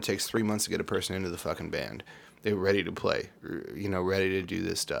 Number one, it takes 3 months to get a person into the fucking band. They're ready to play, you know, ready to do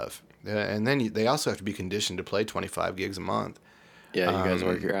this stuff. And then they also have to be conditioned to play 25 gigs a month. Yeah, you guys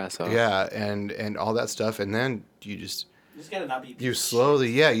work your ass off. Yeah, and all that stuff, and then you gotta not be. You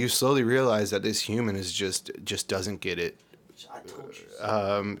slowly realize that this human is just doesn't get it. I told you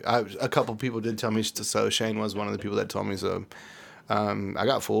so. A couple people did tell me so. Shane was one of the people that told me so. I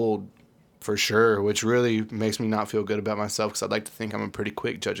got fooled for sure, which really makes me not feel good about myself, because I'd like to think I'm a pretty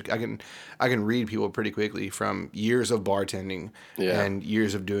quick judge. I can read people pretty quickly from years of bartending and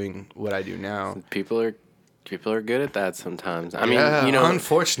years of doing what I do now. People are good at that sometimes. I mean, you know,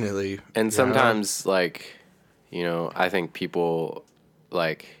 unfortunately. And sometimes, like, you know, I think people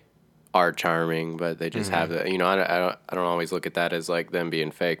like are charming, but they just have that. You know, I don't always look at that as like them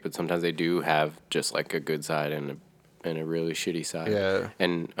being fake, but sometimes they do have just like a good side and a really shitty side. Yeah.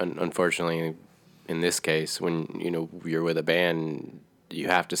 And unfortunately, in this case, when you know you're with a band, you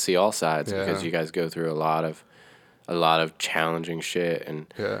have to see all sides, because you guys go through a lot of challenging shit.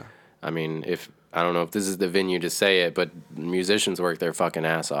 And I mean, I don't know if this is the venue to say it, but musicians work their fucking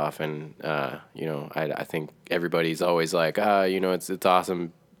ass off, and you know, I think everybody's always like, you know, it's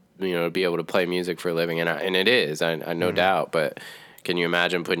awesome, you know, to be able to play music for a living, and it is, I no doubt, but can you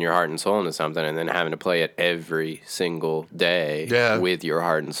imagine putting your heart and soul into something and then having to play it every single day with your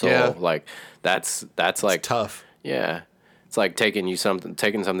heart and soul? Yeah. Like that's like it's tough. Yeah, it's like taking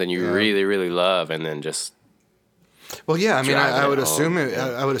something you really, really love, and then just. Well, yeah, I mean, I would assume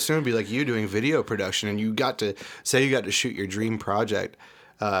it'd be like you doing video production, and you got to shoot your dream project,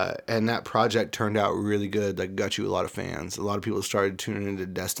 and that project turned out really good. Like, got you a lot of fans. A lot of people started tuning into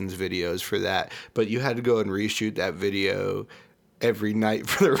Destin's videos for that, but you had to go and reshoot that video every night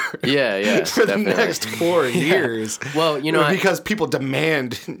for the next 4 years. Well, you know, because people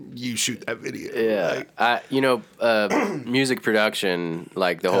demand you shoot that video. Yeah, you know, music production,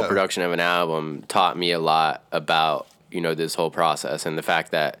 like the whole production of an album, taught me a lot about this whole process, and the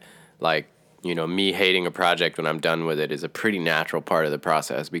fact that like, me hating a project when I'm done with it is a pretty natural part of the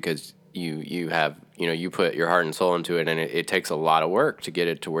process, because you have, you put your heart and soul into it, and it takes a lot of work to get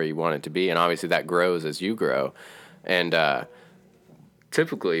it to where you want it to be. And obviously that grows as you grow. And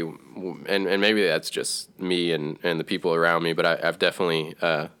typically, and maybe that's just me and the people around me, but I've definitely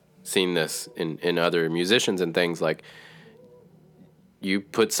seen this in other musicians and things. Like, you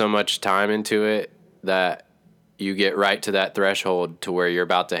put so much time into it that you get right to that threshold to where you're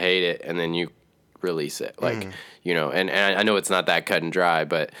about to hate it, and then you release it. Like, and I know it's not that cut and dry,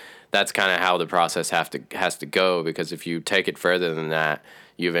 but that's kind of how the process has to go, because if you take it further than that,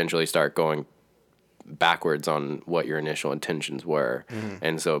 you eventually start going backwards on what your initial intentions were.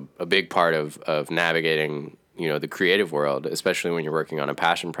 And so a big part of navigating, the creative world, especially when you're working on a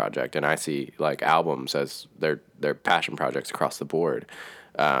passion project, and I see like albums as they're passion projects across the board.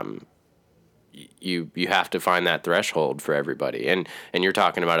 You have to find that threshold for everybody, and you're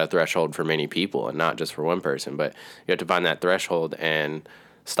talking about a threshold for many people and not just for one person, but you have to find that threshold and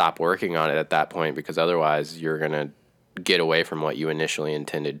stop working on it at that point, because otherwise you're going to get away from what you initially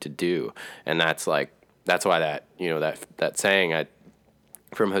intended to do. And that's why that, that saying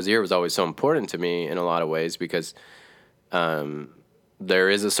from Hozier was always so important to me in a lot of ways, because there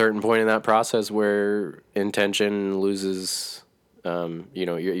is a certain point in that process where intention loses,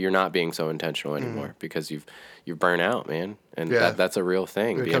 you're not being so intentional anymore, because you've burnt out, man. And that's a real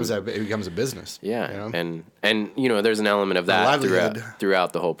thing. It becomes a business. Yeah. And there's an element of that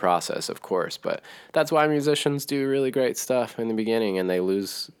throughout the whole process, of course. But that's why musicians do really great stuff in the beginning, and they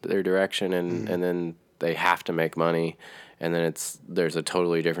lose their direction, and then they have to make money, and then there's a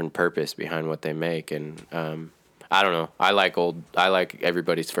totally different purpose behind what they make. And I don't know. I like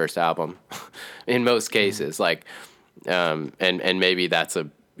everybody's first album in most cases. Like, and maybe that's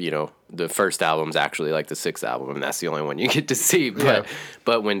the first album's actually like the sixth album, and that's the only one you get to see. But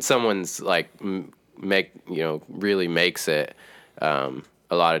when someone's like really makes it,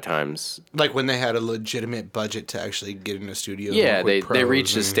 a lot of times, like when they had a legitimate budget to actually get in a studio. Yeah, they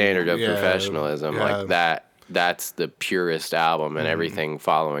reached the standard of professionalism like that. That's the purest album, and everything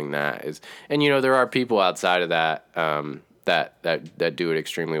following that is. And there are people outside of that that do it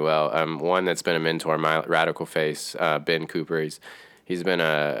extremely well. One that's been a mentor, my Radical Face, Ben Cooper. He's been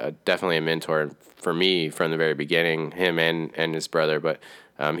definitely a mentor for me from the very beginning. Him and his brother, but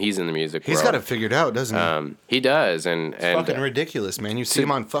he's in the music world. He's got it figured out, doesn't he? He does, and it's fucking ridiculous, man. You see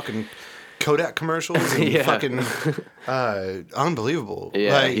him on fucking Kodak commercials and fucking unbelievable.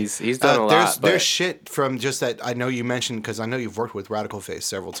 Yeah, like, he's done a lot. There's shit from just that. I know you mentioned, because I know you've worked with Radical Face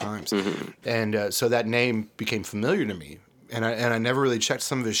several times, and so that name became familiar to me. And I never really checked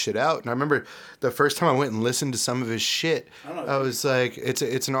some of his shit out. And I remember the first time I went and listened to some of his shit, I was like,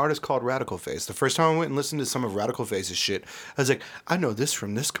 it's an artist called Radical Face. The first time I went and listened to some of Radical Face's shit, I was like, I know this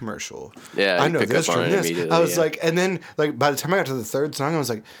from this commercial. Yeah, I know this from this. I was like, and then like by the time I got to the third song, I was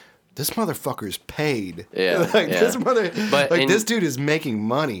like, this motherfucker's paid. Yeah, this dude is making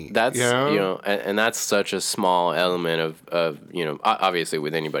money. That's and that's such a small element of obviously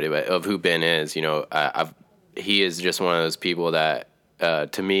with anybody, but of who Ben is. He is just one of those people that,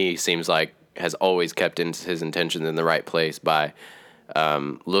 to me, seems like has always kept his intentions in the right place by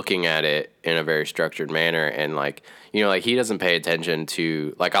looking at it in a very structured manner. And like he doesn't pay attention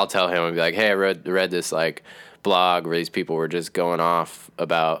to, like, I'll tell him and be like, hey, I read this like blog where these people were just going off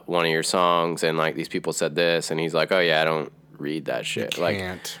about one of your songs, and like these people said this, and he's like, oh yeah, I don't read that shit. You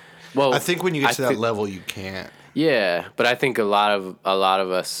can't. Well, I think when you get to that level, you can't. Yeah, but I think a lot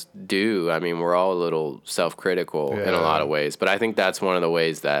of us do. I mean, we're all a little self-critical in a lot of ways, but I think that's one of the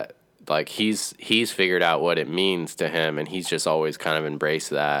ways that like he's figured out what it means to him, and he's just always kind of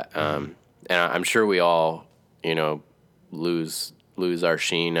embraced that. And I'm sure we all, lose our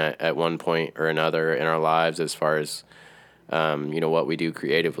sheen at one point or another in our lives as far as what we do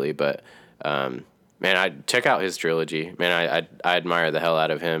creatively. But man, I check out his trilogy. Man, I admire the hell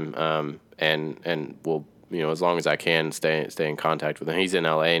out of him. And will, as long as I can, stay in contact with him. He's in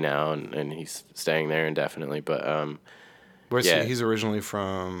LA now, and he's staying there indefinitely. But he's originally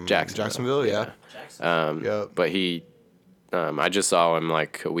from Jacksonville. Yeah. But he, I just saw him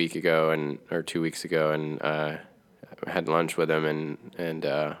like a week ago or 2 weeks ago, and had lunch with him, and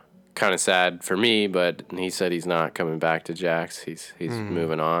kind of sad for me, but he said he's not coming back to Jax. He's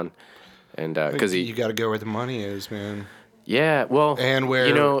moving on, and because you got to go where the money is, man. Yeah, well, and where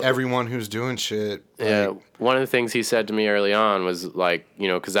everyone who's doing shit. Yeah, one of the things he said to me early on was like,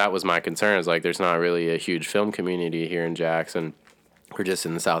 because that was my concern, is like there's not really a huge film community here in Jackson, or just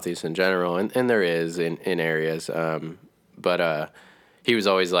in the Southeast in general, and there is in areas, but he was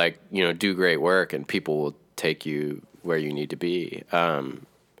always like, do great work and people will take you where you need to be. And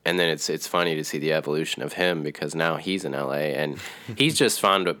then it's funny to see the evolution of him, because now he's in LA and he's just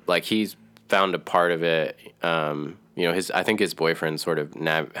found a part of it. I think his boyfriend sort of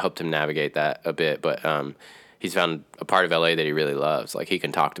helped him navigate that a bit, but he's found a part of LA that he really loves. Like, he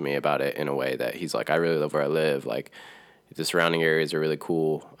can talk to me about it in a way that he's like, I really love where I live. Like, the surrounding areas are really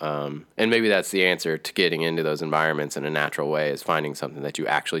cool. And maybe that's the answer to getting into those environments in a natural way, is finding something that you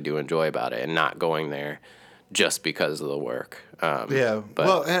actually do enjoy about it and not going there just because of the work. But,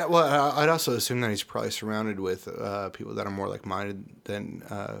 I'd also assume that he's probably surrounded with people that are more like-minded than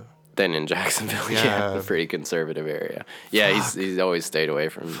in Jacksonville. Yeah, a pretty conservative area. Yeah, he's always stayed away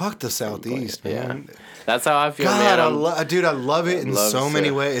from. Fuck the Southeast, man. Yeah. That's how I feel, God, man. Dude, I love it in so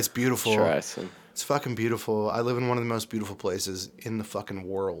many ways. It's beautiful. It's fucking beautiful. I live in one of the most beautiful places in the fucking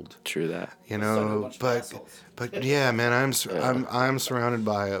world. True that. You know, but yeah, man, I'm surrounded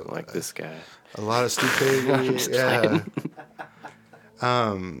by this guy. A lot of stupidity.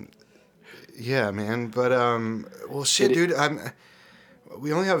 Yeah, man. But well, shit, dude.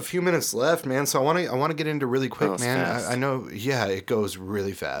 We only have a few minutes left, man. So I want to get into really quick, man. I know. Yeah, it goes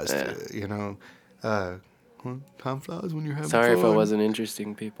really fast. Yeah. Time flies when you're having Sorry fun. if I wasn't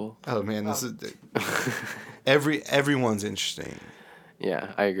interesting, people. Oh man, this is everyone's interesting.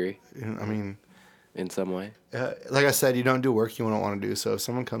 Yeah, I agree. I mean, in some way. Like I said, you don't do work you don't want to do. So if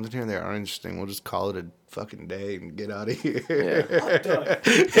someone comes in here and they aren't interesting, we'll just call it a fucking day and get out of here. Yeah.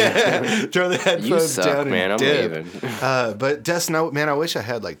 Throw the headphones down, man. And I'm dip. leaving. But Destin, man, I wish I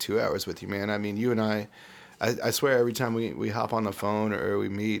had like 2 hours with you, man. I mean, you and I swear every time we hop on the phone or we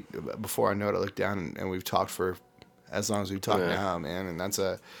meet, before I know it, I look down and we've talked for as long as we've talked now, man. And that's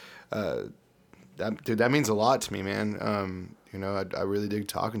dude, that means a lot to me, man. I really dig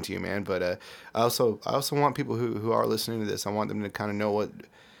talking to you, man. But I also want people who are listening to this, I want them to kind of know what,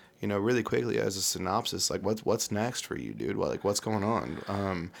 really quickly as a synopsis, like what's next for you, dude. What's going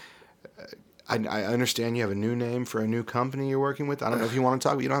on? I understand you have a new name for a new company you're working with. I don't know if you want to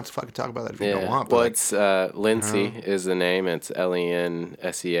talk. You don't have to fucking talk about that if you don't want. But well, it's Lensea is the name. It's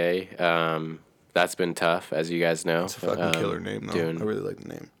Lensea. That's been tough, as you guys know. It's a fucking killer name, though. I really like the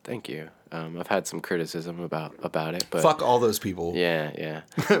name. Thank you. I've had some criticism about it, but fuck all those people. Yeah.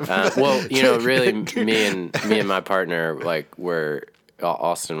 Well, really, me and my partner, like,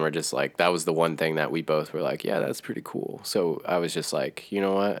 Austin, were just like, that was the one thing that we both were like, yeah, that's pretty cool. So I was just like, you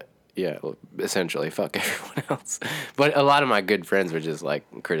know what? Yeah, essentially, fuck everyone else. But a lot of my good friends would just like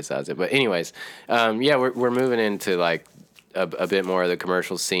criticize it. But anyways, we're moving into like a bit more of the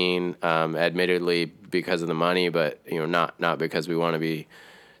commercial scene, admittedly because of the money, but not because we want to be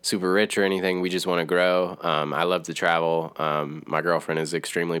super rich or anything. We just want to grow. I love to travel. My girlfriend is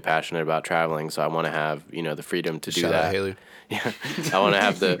extremely passionate about traveling, so I want to have the freedom to do that. Shout out Haley. Yeah, I want to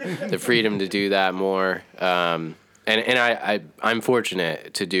have the freedom to do that more. And I'm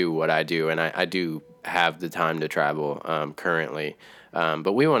fortunate to do what I do, and I do have the time to travel currently.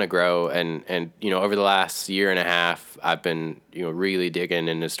 But we want to grow, and over the last year and a half, I've been really digging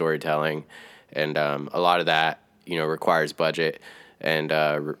into storytelling, and a lot of that requires budget and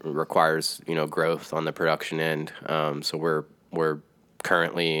requires growth on the production end. So we're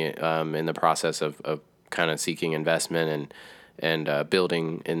currently in the process of kind of seeking investment and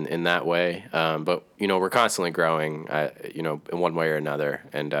building in that way. But we're constantly growing, in one way or another.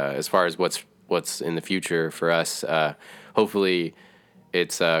 And as far as what's in the future for us, hopefully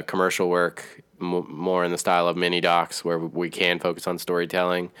it's commercial work, more in the style of mini docs, where we can focus on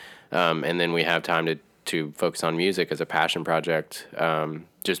storytelling, and then we have time to focus on music as a passion project,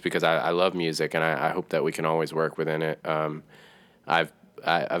 just because I love music, and I hope that we can always work within it. I've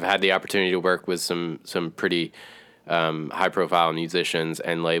had the opportunity to work with some pretty high-profile musicians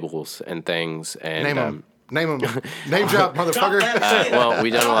and labels and things. And Name them. Name drop, motherfucker. Well,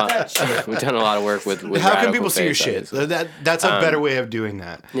 we've done a lot of work with How can people see your shit? That's a better way of doing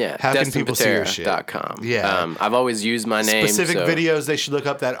that. Yeah. How can people see your shit? DestinPatera.com. Yeah. I've always used my name. Specific videos they should look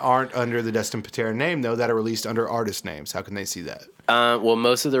up that aren't under the Destin Patera name, though, that are released under artist names. How can they see that? Well,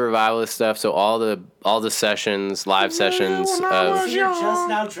 most of the revivalist stuff. So all the sessions, live sessions of. You're just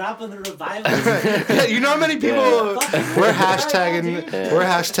now dropping the revival. Yeah, you know how many people we're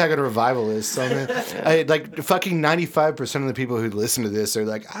hashtagging revivalists. So like fucking 95% of the people who listen to this are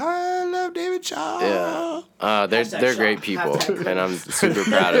like, I love David Shaw. Yeah, they're great people, and I'm super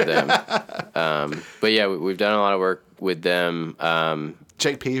proud of them. But yeah, we've done a lot of work with them.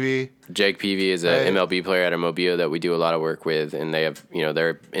 Jake Peavy. Jake Peavy is an MLB player out of Mobile that we do a lot of work with, and they have,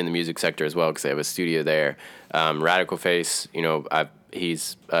 they're in the music sector as well because they have a studio there. Radical Face,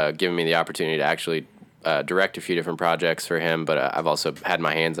 he's given me the opportunity to actually direct a few different projects for him, but I've also had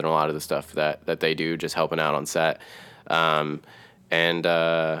my hands in a lot of the stuff that they do, just helping out on set. Yeah,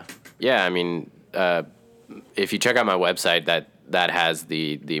 I mean, if you check out my website, that has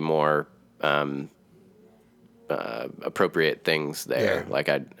the more appropriate things there. Yeah. Like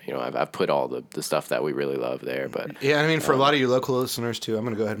I've put all the stuff that we really love there. But Yeah, I mean, for a lot of you local listeners too, I'm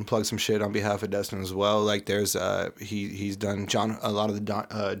gonna go ahead and plug some shit on behalf of Destin as well. Like, there's he's done a lot of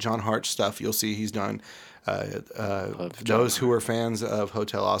the John Hart stuff. You'll see he's done those who are fans of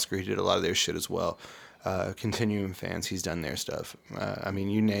Hotel Oscar. He did a lot of their shit as well. Continuum fans, he's done their stuff. I mean,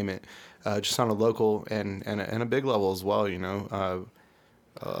 you name it. Just on a local and a big level as well. You know.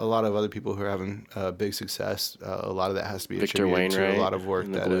 A lot of other people who are having big success. A lot of that has to be Victor attributed to Wainwright a lot of work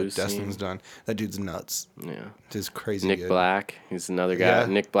in the that blues Destin's scene. done. That dude's nuts. Yeah. Just crazy. Nick good. Black, he's another guy. Yeah.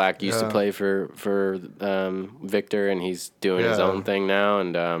 Nick Black used to Yeah. play for Victor, and he's doing his Yeah. own thing now,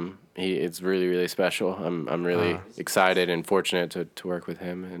 and it's really, really special. I'm really excited and fortunate to work with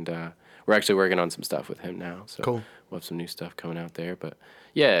him, and we're actually working on some stuff with him now. So Cool. we'll have some new stuff coming out there. But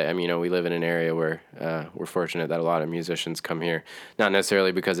yeah, I mean, we live in an area where we're fortunate that a lot of musicians come here, not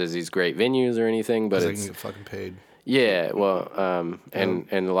necessarily because there's these great venues or anything, but Because they it's can get fucking paid. yeah, well,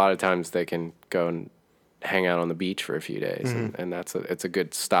 and a lot of times they can go and hang out on the beach for a few days, and it's a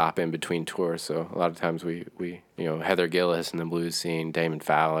good stop in between tours. So a lot of times we Heather Gillis in the blues scene, Damon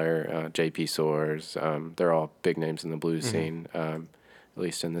Fowler, J.P. Soares, they're all big names in the blues scene, at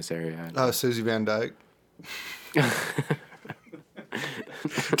least in this area. Susie Van Dyke.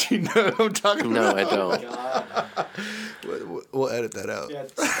 Do you know what I'm talking No, about? I don't. God. We'll edit that out. Yeah,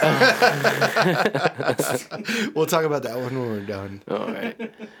 We'll talk about that one when we're done. All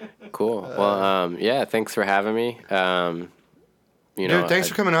right, cool. Well, yeah, thanks for having me. Dude, thanks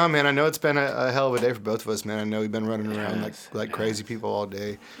for coming on, man. I know it's been a hell of a day for both of us, man. I know we've been running around like crazy people all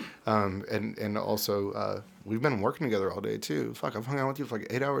day, and also we've been working together all day too. Fuck, I've hung out with you for like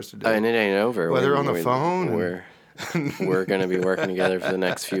 8 hours today. And it ain't over. Whether on the phone We're gonna be working together for the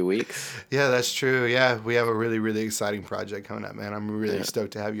next few weeks. Yeah, that's true. Yeah, we have a really, really exciting project coming up, man. I'm really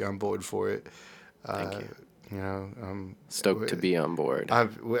stoked to have you on board for it. Thank you. You know, Stoked to be on board.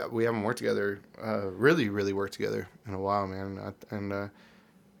 we haven't worked together, really worked together in a while, man.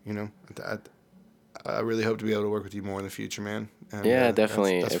 I really hope to be able to work with you more in the future, man. And, Yeah,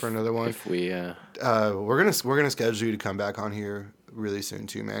 definitely. That's for another one. If we, we're gonna schedule you to come back on here really soon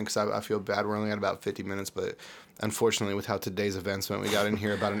too, man. Because I feel bad. We're only at about 50 minutes, but unfortunately, with how today's events went, we got in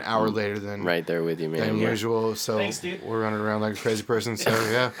here about an hour later than right there with you, man. than Yeah. usual. So Thanks, dude. we're running around like a crazy person. So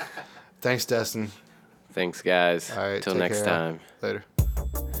yeah, thanks, Destin. Thanks, guys. All right, Till take next care. time. Later.